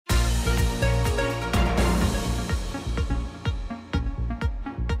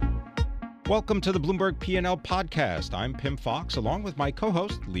Welcome to the Bloomberg P&L podcast. I'm Pim Fox, along with my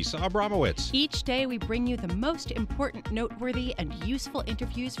co-host, Lisa Abramowitz. Each day, we bring you the most important, noteworthy, and useful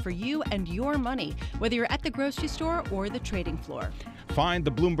interviews for you and your money, whether you're at the grocery store or the trading floor. Find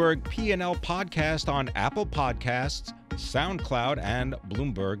the Bloomberg P&L podcast on Apple Podcasts, SoundCloud, and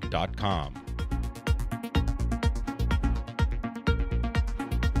Bloomberg.com.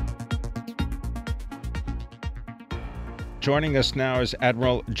 Joining us now is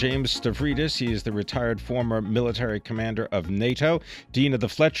Admiral James Stavridis. He is the retired former military commander of NATO, dean of the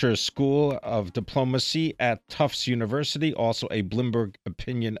Fletcher School of Diplomacy at Tufts University, also a Bloomberg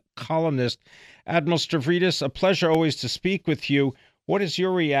opinion columnist. Admiral Stavridis, a pleasure always to speak with you. What is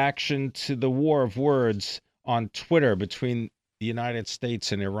your reaction to the war of words on Twitter between the United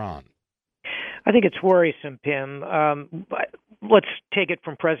States and Iran? I think it's worrisome, Pim. But let's take it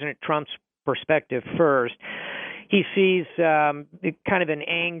from President Trump's perspective first. He sees kind of an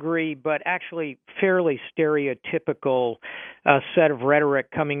angry but actually fairly stereotypical set of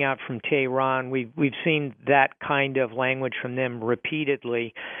rhetoric coming out from Tehran. We've seen that kind of language from them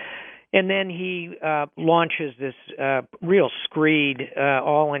repeatedly. And then he launches this real screed,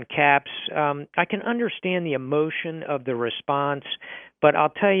 all in caps. I can understand the emotion of the response, but I'll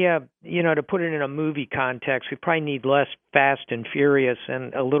tell you, to put it in a movie context, we probably need less Fast and Furious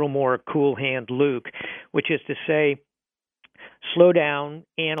and a little more Cool Hand Luke, which is to say, slow down,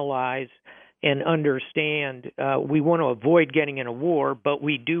 analyze, and understand. We want to avoid getting in a war, but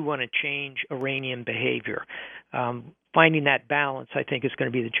we do want to change Iranian behavior. Finding that balance, I think, is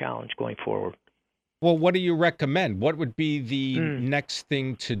going to be the challenge going forward. Well, what do you recommend? What would be the next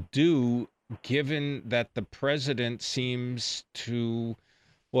thing to do, given that the president seems to,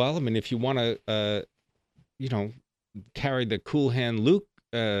 if you want to, carry the cool hand Luke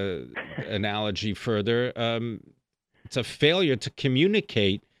analogy further, it's a failure to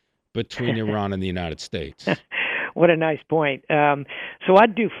communicate between Iran and the United States. What a nice point. So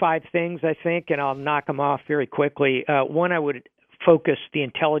I'd do 5 things, I think, and I'll knock them off very quickly. One, I would focus the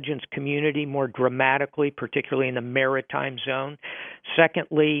intelligence community more dramatically, particularly in the maritime zone.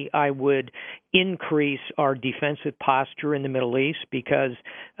 Secondly, I would increase our defensive posture in the Middle East because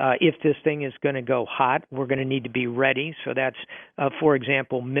if this thing is going to go hot, we're going to need to be ready. So that's, for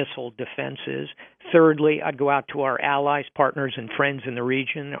example, missile defenses. Thirdly, I'd go out to our allies, partners, and friends in the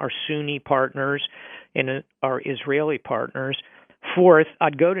region, our Sunni partners and our Israeli partners. Fourth,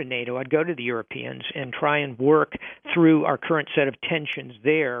 I'd go to NATO, I'd go to the Europeans and try and work through our current set of tensions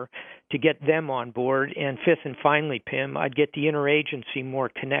there to get them on board. And fifth and finally, Pim, I'd get the interagency more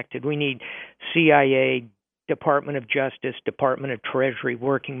connected. We need CIA, Department of Justice, Department of Treasury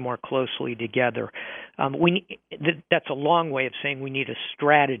working more closely together. That's a long way of saying we need a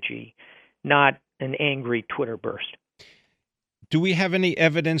strategy, not an angry Twitter burst. Do we have any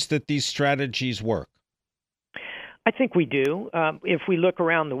evidence that these strategies work? I think we do. If we look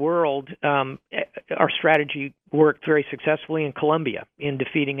around the world, our strategy worked very successfully in Colombia in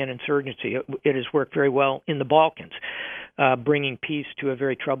defeating an insurgency. It has worked very well in the Balkans, bringing peace to a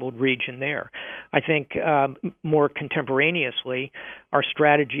very troubled region there. I think more contemporaneously, our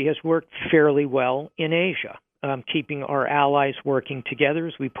strategy has worked fairly well in Asia. Keeping our allies working together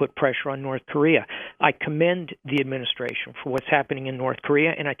as we put pressure on North Korea. I commend the administration for what's happening in North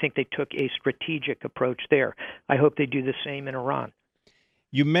Korea, and I think they took a strategic approach there. I hope they do the same in Iran.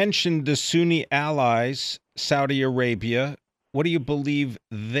 You mentioned the Sunni allies, Saudi Arabia. What do you believe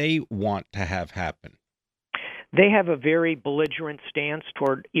they want to have happen? They have a very belligerent stance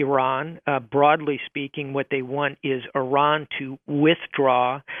toward Iran. Broadly speaking, what they want is Iran to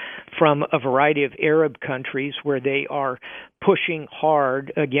withdraw from a variety of Arab countries where they are pushing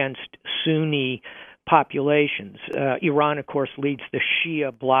hard against Sunni populations. Iran, of course, leads the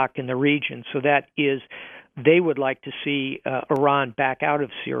Shia bloc in the region, so that is they would like to see Iran back out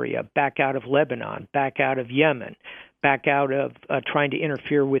of Syria, back out of Lebanon, back out of Yemen, back out of trying to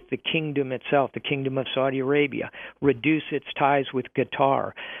interfere with the kingdom itself, the kingdom of Saudi Arabia, reduce its ties with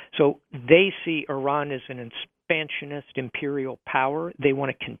Qatar. So they see Iran as an expansionist imperial power. They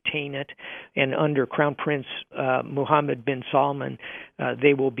want to contain it. And under Crown Prince Mohammed bin Salman,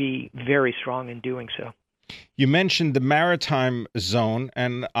 they will be very strong in doing so. You mentioned the maritime zone,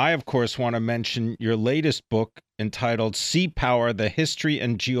 and I, of course, want to mention your latest book entitled Sea Power, The History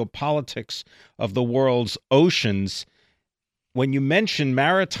and Geopolitics of the World's Oceans. When you mention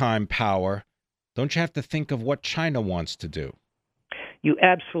maritime power, don't you have to think of what China wants to do? You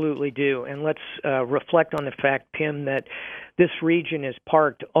absolutely do. And let's reflect on the fact, Pim, that this region is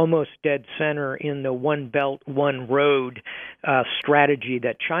parked almost dead center in the One Belt, One Road strategy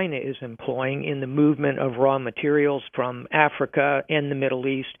that China is employing in the movement of raw materials from Africa and the Middle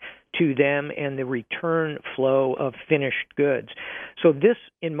East to them and the return flow of finished goods. So this,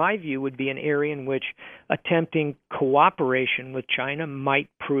 in my view, would be an area in which attempting cooperation with China might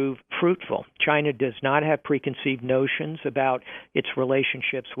prove fruitful. China does not have preconceived notions about its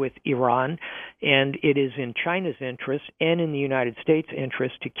relationships with Iran, and it is in China's interest and in the United States'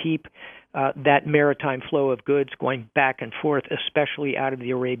 interest to keep that maritime flow of goods going back and forth, especially out of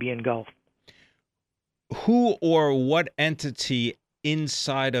the Arabian Gulf. Who or what entity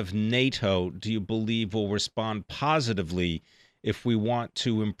inside of NATO do you believe will respond positively if we want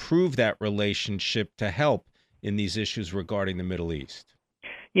to improve that relationship to help in these issues regarding the Middle East?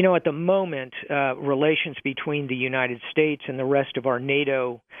 You know, at the moment, relations between the United States and the rest of our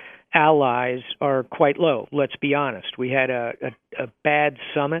NATO allies are quite low. Let's be honest. We had a bad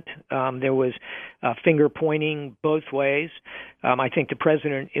summit. There was finger pointing both ways. I think the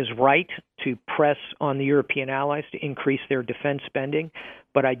president is right to press on the European allies to increase their defense spending,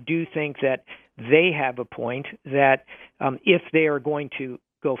 but I do think that they have a point that if they are going to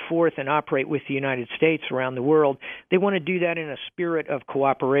go forth and operate with the United States around the world, they want to do that in a spirit of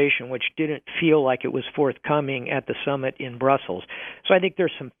cooperation, which didn't feel like it was forthcoming at the summit in Brussels. So I think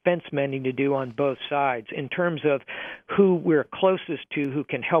there's some fence mending to do on both sides. In terms of who we're closest to, who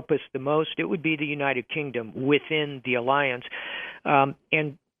can help us the most, it would be the United Kingdom within the alliance.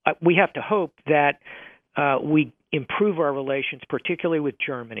 And we have to hope that we improve our relations, particularly with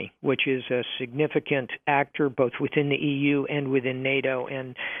Germany, which is a significant actor both within the EU and within NATO,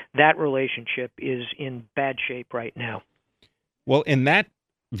 and that relationship is in bad shape right now. Well, in that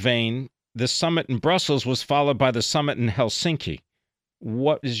vein, the summit in Brussels was followed by the summit in Helsinki.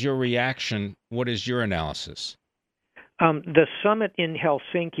 What is your reaction? What is your analysis? The summit in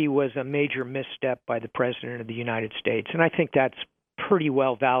Helsinki was a major misstep by the President of the United States, and I think that's pretty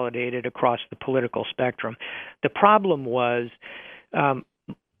well validated across the political spectrum. The problem was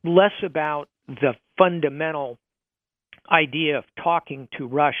less about the fundamental idea of talking to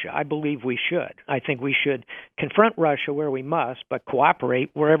Russia. I believe we should. I think we should confront Russia where we must, but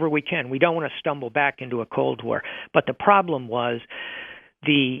cooperate wherever we can. We don't want to stumble back into a Cold War. But the problem was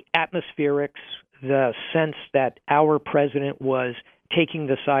the atmospherics, the sense that our president was taking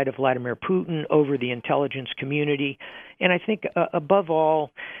the side of Vladimir Putin over the intelligence community, and I think above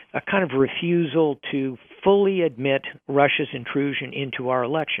all, a kind of refusal to fully admit Russia's intrusion into our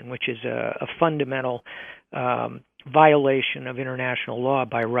election, which is a fundamental violation of international law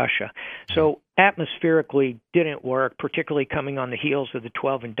by Russia. So atmospherically didn't work, particularly coming on the heels of the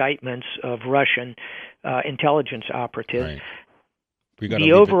 12 indictments of Russian intelligence operatives. Right.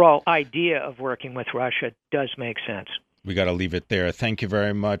 The overall idea of working with Russia does make sense. We got to leave it there. Thank you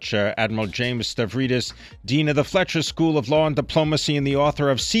very much, Admiral James Stavridis, Dean of the Fletcher School of Law and Diplomacy and the author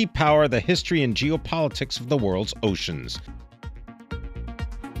of Sea Power, The History and Geopolitics of the World's Oceans.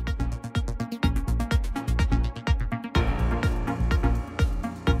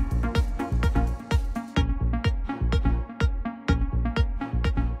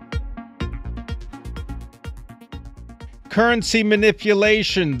 Currency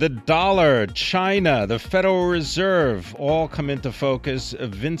manipulation, the dollar, China, the Federal Reserve, all come into focus.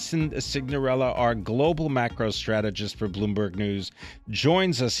 Vincent Signorella, our global macro strategist for Bloomberg News,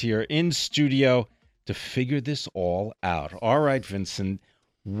 joins us here in studio to figure this all out. All right, Vincent,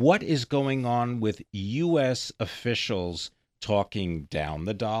 what is going on with U.S. officials talking down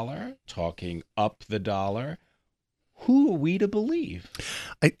the dollar, talking up the dollar? Who are we to believe?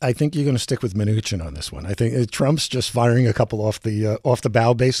 I think you're going to stick with Mnuchin on this one. I think Trump's just firing a couple off the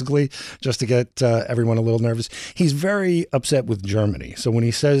bow, basically, just to get everyone a little nervous. He's very upset with Germany. So when he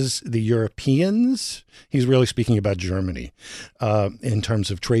says the Europeans, he's really speaking about Germany. In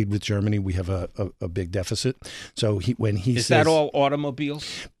terms of trade with Germany, we have a big deficit. So when he is says, that all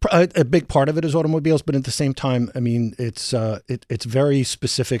automobiles? A big part of it is automobiles, but at the same time, I mean, it's very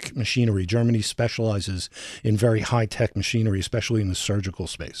specific machinery. Germany specializes in very high-tech machinery, especially in the surgical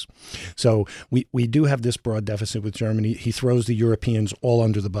space. So we do have this broad deficit with Germany. He throws the Europeans all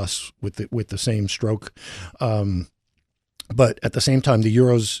under the bus with the same stroke. But at the same time, the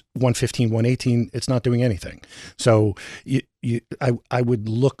euro's 115, 118, it's not doing anything. So I would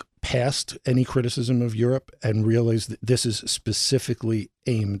look past any criticism of Europe and realize that this is specifically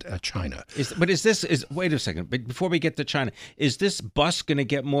aimed at China. Wait a second. But before we get to China, is this bus going to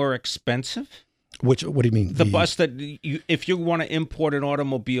get more expensive? What do you mean? The bus that if you want to import an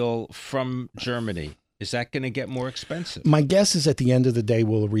automobile from Germany, Is that going to get more expensive? My guess is at the end of the day,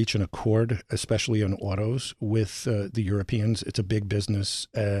 we'll reach an accord, especially on autos, with the Europeans. It's a big business,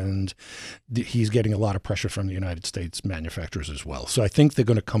 and he's getting a lot of pressure from the United States manufacturers as well. So I think they're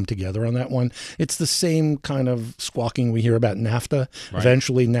going to come together on that one. It's the same kind of squawking we hear about NAFTA. Right.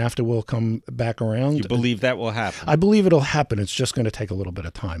 Eventually, NAFTA will come back around. You believe that will happen? I believe it'll happen. It's just going to take a little bit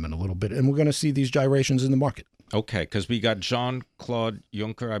of time and we're going to see these gyrations in the market. Okay, because we got Jean-Claude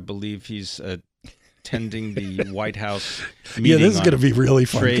Juncker. I believe he's attending the White House meeting. Yeah, this is going to be really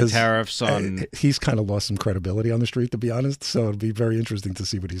fun. Trade tariffs on. He's kind of lost some credibility on the street, to be honest. So it'll be very interesting to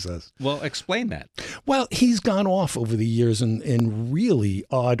see what he says. Well, explain that. Well, he's gone off over the years in really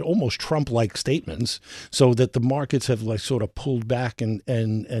odd, almost Trump-like statements, so that the markets have like sort of pulled back and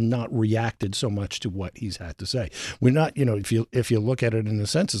not reacted so much to what he's had to say. We're not, if you look at it in a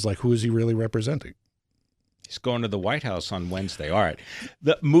sense, it's like, who is he really representing? He's going to the White House on Wednesday. All right.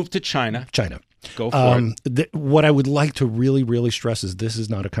 The move to China. Go for it. What I would like to really, really stress is this is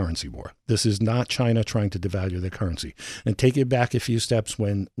not a currency war. This is not China trying to devalue their currency. And take it back a few steps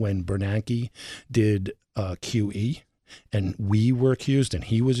when Bernanke did QE and we were accused and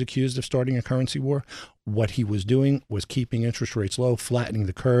he was accused of starting a currency war. What he was doing was keeping interest rates low, flattening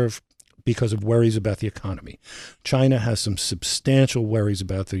the curve, because of worries about the economy. China has some substantial worries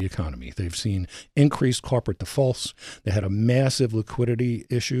about the economy. They've seen increased corporate defaults. They had a massive liquidity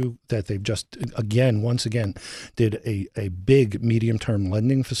issue that they've just, once again, did a big medium-term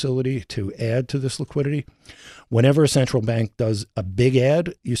lending facility to add to this liquidity. Whenever a central bank does a big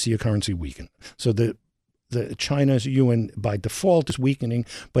add, you see a currency weaken. So the China's yuan by default is weakening,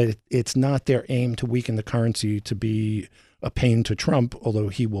 but it's not their aim to weaken the currency to be a pain to Trump, although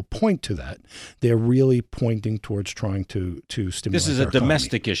he will point to that. They're really pointing towards trying to stimulate. This is a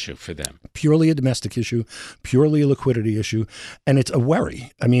domestic issue for them. Purely a domestic issue, purely a liquidity issue, and it's a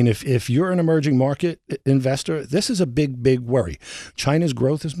worry. I mean, if you're an emerging market investor, this is a big, big worry. China's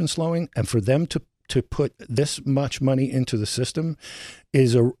growth has been slowing, and for them to put this much money into the system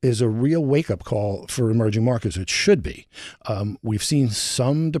is a real wake-up call for emerging markets. It should be. We've seen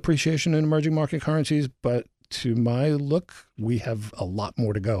some depreciation in emerging market currencies, but to my look, we have a lot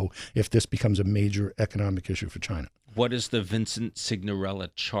more to go if this becomes a major economic issue for China. What does the Vincent Signorella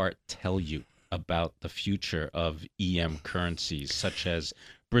chart tell you about the future of EM currencies such as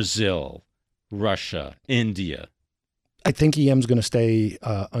Brazil, Russia, India? I think EM's going to stay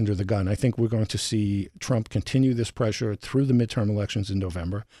under the gun. I think we're going to see Trump continue this pressure through the midterm elections in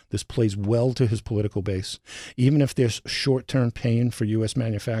November. This plays well to his political base. Even if there's short-term pain for U.S.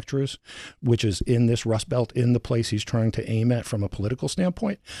 manufacturers, which is in this Rust Belt, in the place he's trying to aim at from a political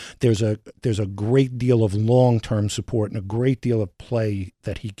standpoint, there's a great deal of long-term support and a great deal of play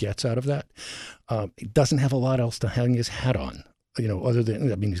that he gets out of that. He doesn't have a lot else to hang his hat on. Other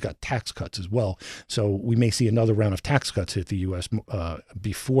than, he's got tax cuts as well. So we may see another round of tax cuts hit the U.S.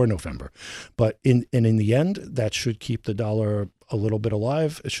 Before November. But in the end, that should keep the dollar a little bit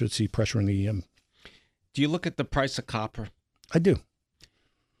alive. It should see pressure in the EM. Do you look at the price of copper? I do.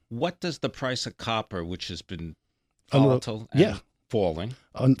 What does the price of copper, which has been volatile and falling?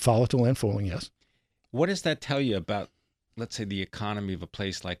 Volatile and falling, yes. What does that tell you about, let's say, the economy of a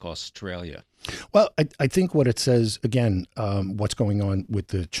place like Australia? Well, I think what it says, again, what's going on with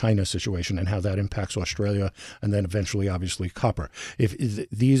the China situation and how that impacts Australia and then eventually, obviously, copper. If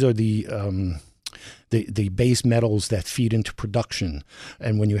these are the base metals that feed into production,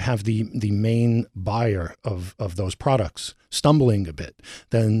 and when you have the main buyer of those products stumbling a bit,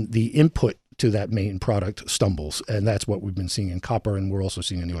 then the input to that main product stumbles. And that's what we've been seeing in copper, and we're also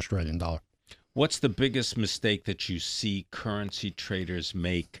seeing in the Australian dollar. What's the biggest mistake that you see currency traders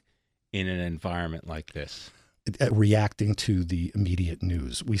make in an environment like this? Reacting to the immediate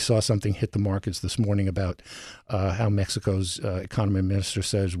news. We saw something hit the markets this morning about how Mexico's economy minister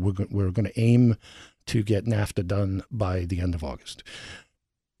says we're going to aim to get NAFTA done by the end of August.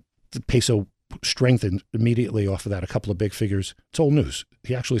 The peso strengthened immediately off of that, a couple of big figures. It's old news.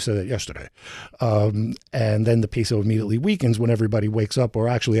 He actually said that yesterday. And then the peso immediately weakens when everybody wakes up, or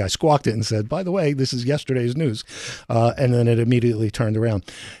actually I squawked it and said, by the way, this is yesterday's news. And then it immediately turned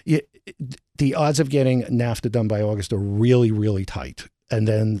around. The odds of getting NAFTA done by August are really, really tight. And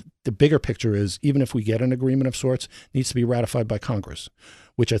then the bigger picture is, even if we get an agreement of sorts, it needs to be ratified by Congress,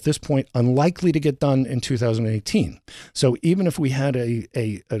 which at this point, unlikely to get done in 2018. So even if we had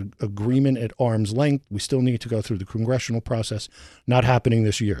a agreement at arm's length, we still need to go through the congressional process, not happening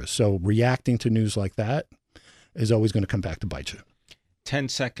this year. So reacting to news like that is always going to come back to bite you. 10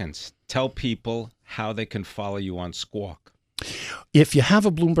 seconds. Tell people how they can follow you on Squawk. If you have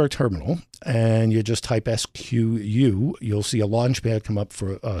a Bloomberg terminal and you just type SQU, you'll see a launch pad come up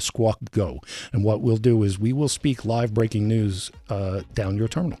for Squawk Go. And what we'll do is we will speak live breaking news down your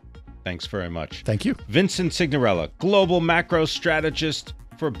terminal. Thanks very much. Thank you. Vincent Signorella, global macro strategist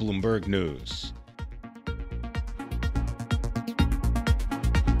for Bloomberg News.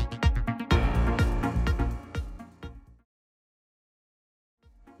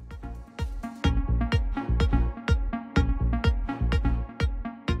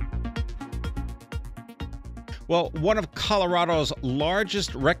 Well, one of Colorado's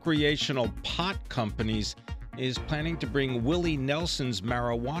largest recreational pot companies is planning to bring Willie Nelson's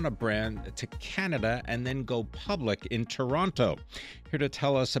marijuana brand to Canada and then go public in Toronto. Here to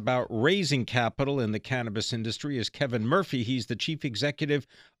tell us about raising capital in the cannabis industry is Kevin Murphy. He's the chief executive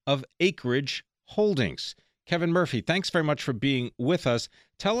of Acreage Holdings. Kevin Murphy, thanks very much for being with us.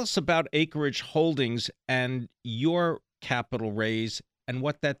 Tell us about Acreage Holdings and your capital raise and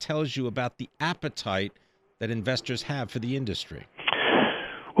what that tells you about the appetite that investors have for the industry.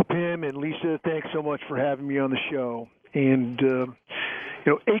 Well, Pam and Lisa, thanks so much for having me on the show. And,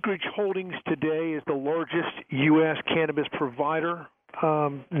 Acreage Holdings today is the largest U.S. cannabis provider,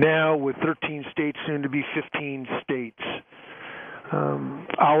 now with 13 states, soon to be 15 states.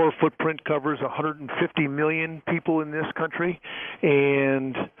 Our footprint covers 150 million people in this country,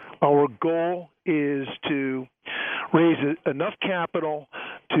 and our goal is to raise enough capital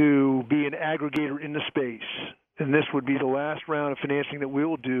to be an aggregator in the space. And this would be the last round of financing that we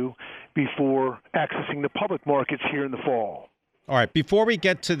will do before accessing the public markets here in the fall. All right. Before we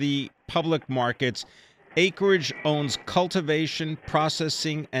get to the public markets, Acreage owns cultivation,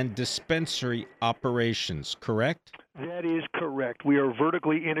 processing, and dispensary operations, correct? That is correct. We are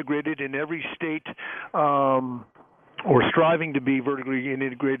vertically integrated in every state, or striving to be vertically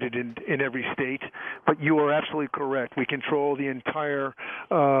integrated in every state. But you are absolutely correct. We control the entire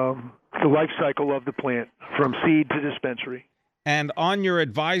the life cycle of the plant, from seed to dispensary. And on your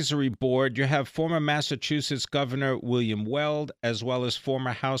advisory board, you have former Massachusetts Governor William Weld, as well as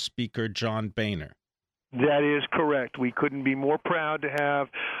former House Speaker John Boehner. That is correct. We couldn't be more proud to have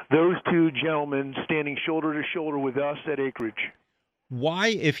those two gentlemen standing shoulder to shoulder with us at Acreage. Why,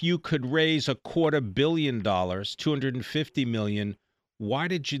 if you could raise $250 million, $250 million, why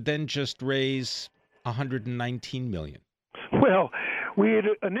did you then just raise $119 million? Well, we had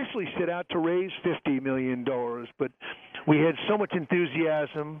initially set out to raise $50 million, but we had so much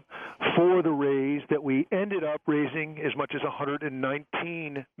enthusiasm for the raise that we ended up raising as much as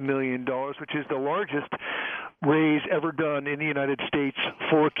 $119 million, which is the largest raise ever done in the United States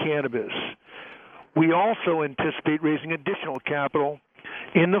for cannabis. We also anticipate raising additional capital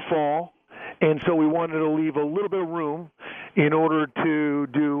in the fall, and so we wanted to leave a little bit of room in order to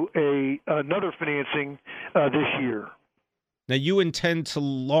do another financing this year. Now, you intend to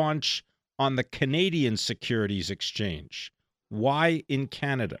launch on the Canadian Securities Exchange. Why in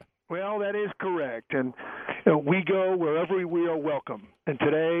Canada? Well, that is correct. And we go wherever we are welcome. And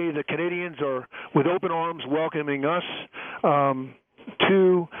today, the Canadians are with open arms welcoming us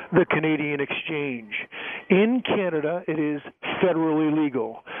to the Canadian Exchange. In Canada, it is federally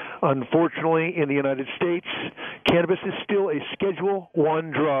legal. Unfortunately, in the United States, cannabis is still a Schedule I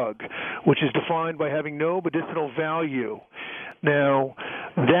drug, which is defined by having no medicinal value. Now,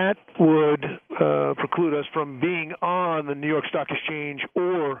 that would preclude us from being on the New York Stock Exchange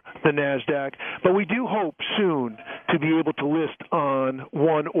or the NASDAQ, but we do hope soon to be able to list on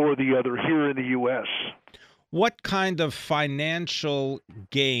one or the other here in the U.S. What kind of financial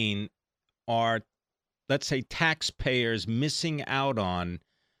gain are, let's say, taxpayers missing out on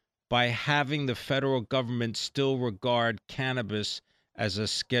by having the federal government still regard cannabis as a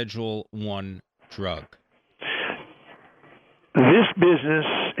Schedule I drug? This business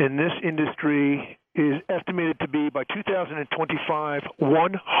and this industry is estimated to be, by 2025,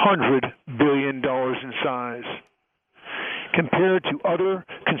 $100 billion in size. Compared to other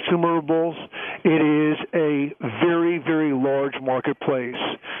consumables, it is a very, very large marketplace.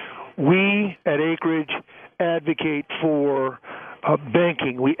 We at Acreage advocate for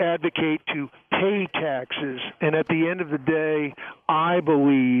banking. We advocate to pay taxes. And at the end of the day, I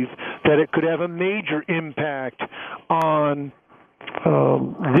believe that it could have a major impact on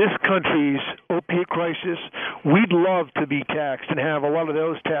this country's opiate crisis. We'd love to be taxed and have a lot of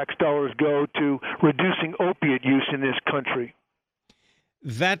those tax dollars go to reducing opiate use in this country.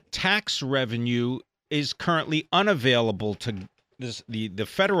 That tax revenue is currently unavailable to the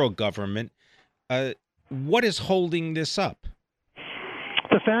federal government. What is holding this up?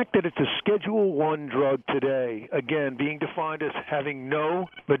 The fact that it's a Schedule I drug today, again, being defined as having no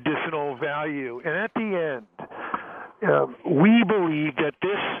medicinal value. And at the end, we believe that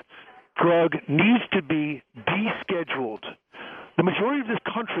this drug needs to be descheduled. The majority of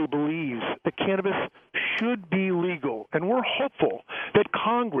this country believes that cannabis should be legal, and we're hopeful that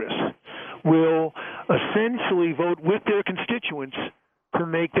Congress will essentially vote with their constituents to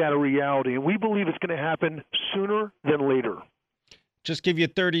make that a reality. And we believe it's going to happen sooner than later. Just give you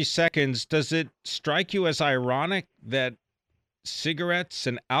 30 seconds. Does it strike you as ironic that cigarettes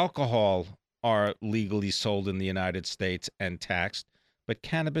and alcohol are legally sold in the United States and taxed, but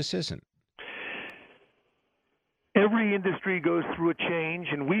cannabis isn't? Every industry goes through a change,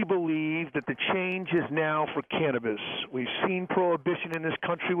 and we believe that the change is now for cannabis. We've seen prohibition in this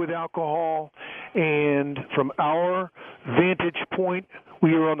country with alcohol, and from our vantage point,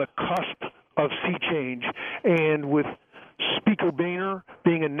 we are on the cusp of sea change. And with Speaker Boehner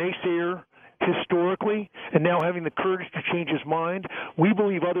being a naysayer historically and now having the courage to change his mind, we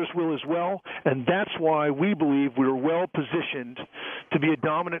believe others will as well, and that's why we believe we're well positioned to be a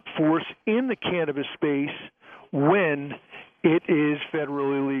dominant force in the cannabis space when it is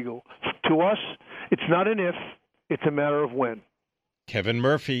federally legal. To us, it's not an if, it's a matter of when. Kevin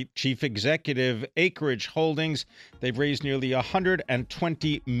Murphy, Chief Executive, Acreage Holdings. They've raised nearly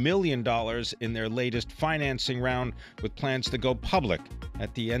 $120 million in their latest financing round, with plans to go public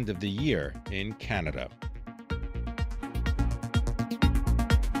at the end of the year in Canada.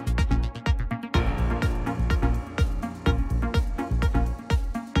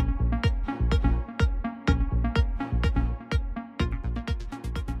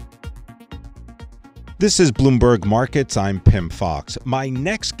 This is Bloomberg Markets. I'm Pim Fox. My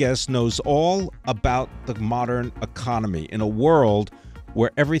next guest knows all about the modern economy in a world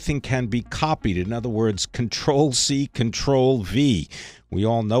where everything can be copied. In other words, Control-C, Control-V. We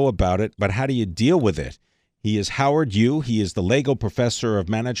all know about it, but how do you deal with it? He is Howard Yu. He is the Lego Professor of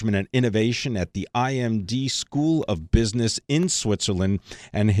Management and Innovation at the IMD School of Business in Switzerland,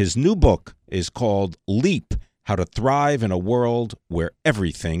 and his new book is called Leap: How to Thrive in a World Where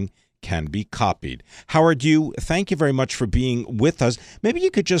Everything Can Be Copied. Howard Yu, thank you very much for being with us. Maybe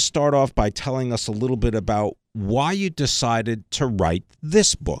you could just start off by telling us a little bit about why you decided to write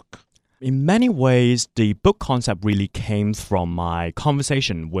this book. In many ways, the book concept really came from my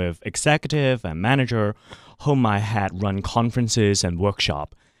conversation with executive and manager whom I had run conferences and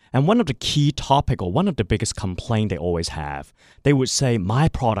workshop. And one of the key topic, or one of the biggest complaint they always have, they would say, my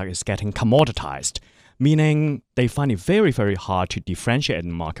product is getting commoditized, meaning they find it very, very hard to differentiate in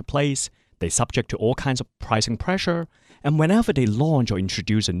the marketplace. They're subject to all kinds of pricing pressure. And whenever they launch or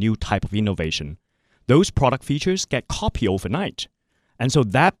introduce a new type of innovation, those product features get copied overnight. And so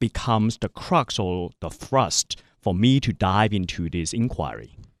that becomes the crux or the thrust for me to dive into this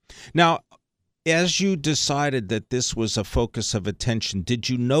inquiry. Now, as you decided that this was a focus of attention, did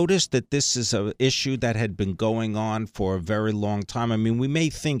you notice that this is an issue that had been going on for a very long time? I mean, we may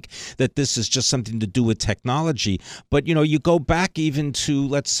think that this is just something to do with technology, but, you know, you go back even to,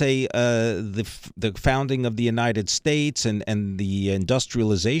 let's say, the founding of the United States and the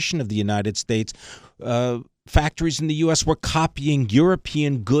industrialization of the United States. Factories in the U.S. were copying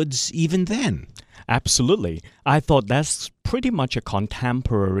European goods even then. Absolutely. I thought that's pretty much a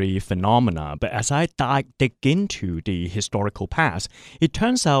contemporary phenomena. But as I dig into the historical past, it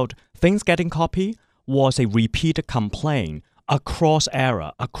turns out things getting copied was a repeated complaint across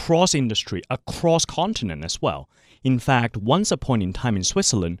era, across industry, across continent as well. In fact, once upon in time in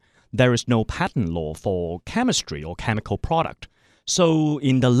Switzerland, there is no patent law for chemistry or chemical product. So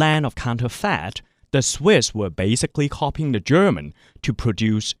in the land of counterfeit, the Swiss were basically copying the German to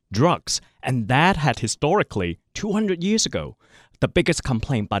produce drugs, and that had historically, 200 years ago, the biggest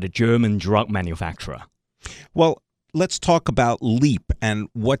complaint by the German drug manufacturer. Well, let's talk about Leap and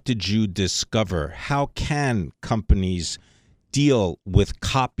what did you discover? How can companies deal with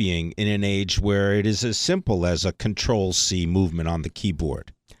copying in an age where it is as simple as a Control-C movement on the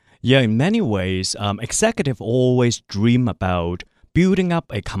keyboard? Yeah, in many ways, executives always dream about building up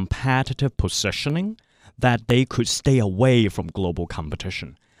a competitive positioning that they could stay away from global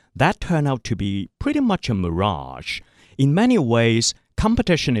competition. That turned out to be pretty much a mirage. In many ways,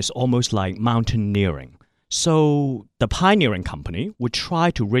 competition is almost like mountaineering. So the pioneering company would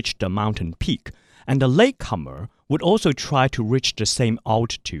try to reach the mountain peak, and the latecomer would also try to reach the same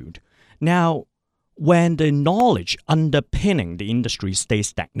altitude. Now, when the knowledge underpinning the industry stays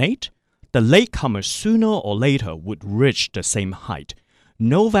stagnant, the latecomer sooner or later would reach the same height.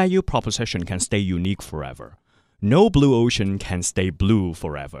 No value proposition can stay unique forever. No blue ocean can stay blue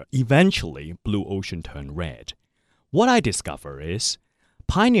forever. Eventually, blue ocean turn red. What I discover is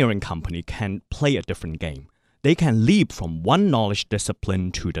pioneering company can play a different game. They can leap from one knowledge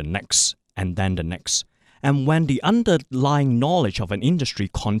discipline to the next, and then the next. And when the underlying knowledge of an industry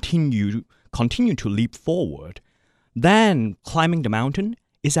continue to leap forward, then climbing the mountain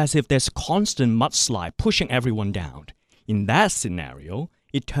is as if there's constant mudslide pushing everyone down. In that scenario,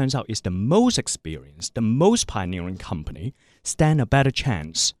 it turns out it's the most experienced, the most pioneering company stand a better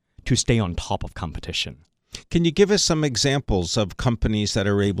chance to stay on top of competition. Can you give us some examples of companies that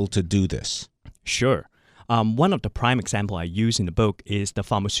are able to do this? Sure. One of the prime examples I use in the book is the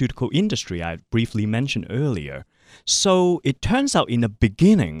pharmaceutical industry I briefly mentioned earlier. So it turns out in the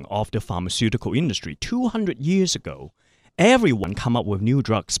beginning of the pharmaceutical industry, 200 years ago, everyone come up with new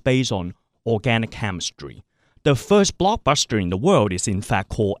drugs based on organic chemistry. The first blockbuster in the world is in fact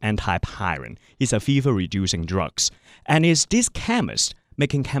called antipyrin. It's a fever-reducing drug. And it's this chemist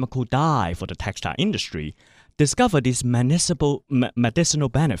making chemical dye for the textile industry discovered this medicinal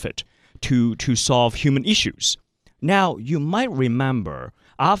benefit to solve human issues. Now, you might remember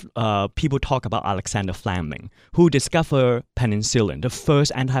people talk about Alexander Fleming, who discovered penicillin, the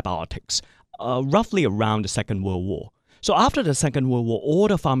first antibiotics, roughly around the Second World War. So after the Second World War, all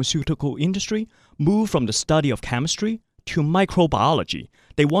the pharmaceutical industry moved from the study of chemistry to microbiology.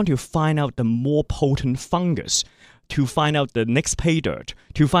 They want to find out the more potent fungus, to find out the next pay dirt,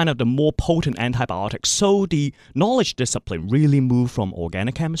 to find out the more potent antibiotics. So the knowledge discipline really moved from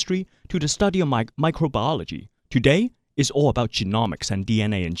organic chemistry to the study of microbiology. Today, it's all about genomics and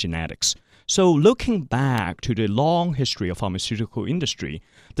DNA and genetics. So looking back to the long history of pharmaceutical industry,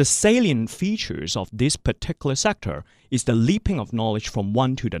 the salient features of this particular sector is the leaping of knowledge from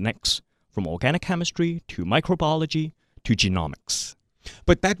one to the next, from organic chemistry to microbiology to genomics.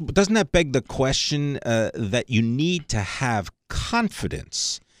 But doesn't that beg the question that you need to have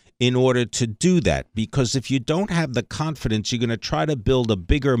confidence in order to do that? Because if you don't have the confidence, you're going to try to build a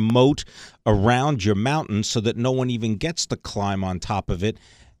bigger moat around your mountain so that no one even gets to climb on top of it.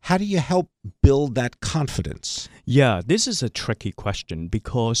 How do you help build that confidence? Yeah, this is a tricky question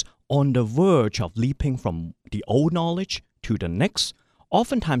because on the verge of leaping from the old knowledge to the next,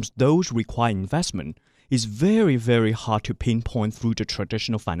 oftentimes those require investment. Is very, very hard to pinpoint through the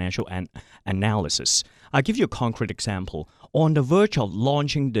traditional financial analysis. I'll give you a concrete example. On the verge of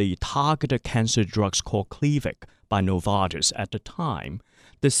launching the targeted cancer drugs called Gleevec by Novartis at the time,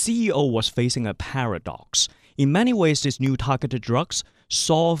 the CEO was facing a paradox. In many ways, these new targeted drugs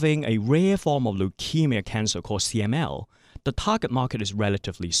solving a rare form of leukemia cancer called CML, the target market is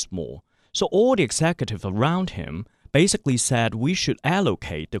relatively small. So all the executives around him basically said we should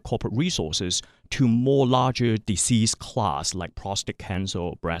allocate the corporate resources to more larger disease class like prostate cancer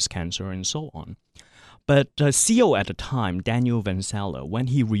or breast cancer and so on. But the CEO at the time, Daniel Vansella, when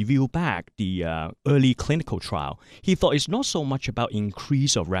he reviewed back the early clinical trial, he thought it's not so much about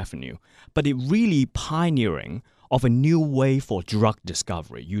increase of revenue, but it really pioneering of a new way for drug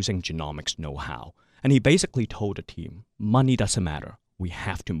discovery using genomics know-how. And he basically told the team, money doesn't matter, we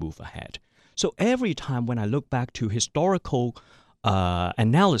have to move ahead. So every time when I look back to historical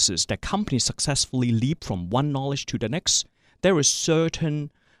analysis that companies successfully leap from one knowledge to the next, there is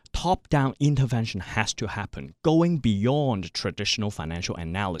certain top-down intervention has to happen, going beyond traditional financial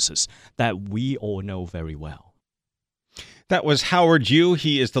analysis that we all know very well. That was Howard Yu.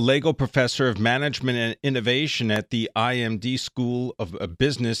 He is the Lego Professor of Management and Innovation at the IMD School of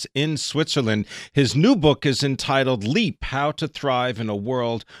Business in Switzerland. His new book is entitled Leap: How to Thrive in a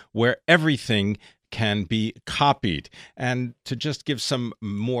World Where Everything Can Be Copied. And to just give some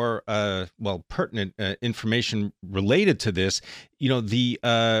more, pertinent information related to this, the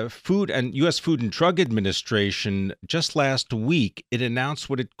U.S. Food and Drug Administration just last week, it announced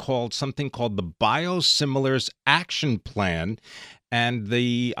what it called something called the Biosimilars Action Plan. And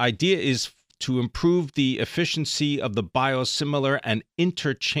the idea is to improve the efficiency of the biosimilar and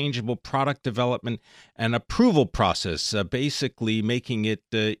interchangeable product development and approval process, basically making it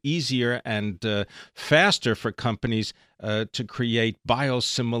easier and faster for companies to create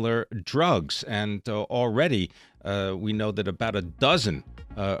biosimilar drugs. And already we know that about a dozen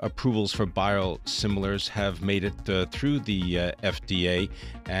approvals for biosimilars have made it through the FDA,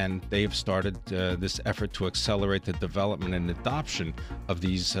 and they've started this effort to accelerate the development and adoption of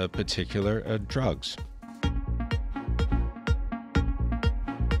these particular drugs.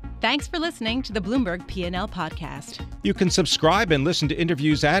 Thanks for listening to the Bloomberg P&L podcast. You can subscribe and listen to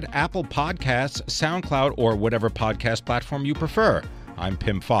interviews at Apple Podcasts, SoundCloud, or whatever podcast platform you prefer. I'm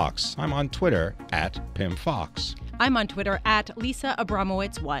Pim Fox. I'm on Twitter at Pim Fox. I'm on Twitter at Lisa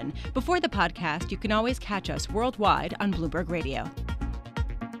Abramowitz1. Before the podcast, you can always catch us worldwide on Bloomberg Radio.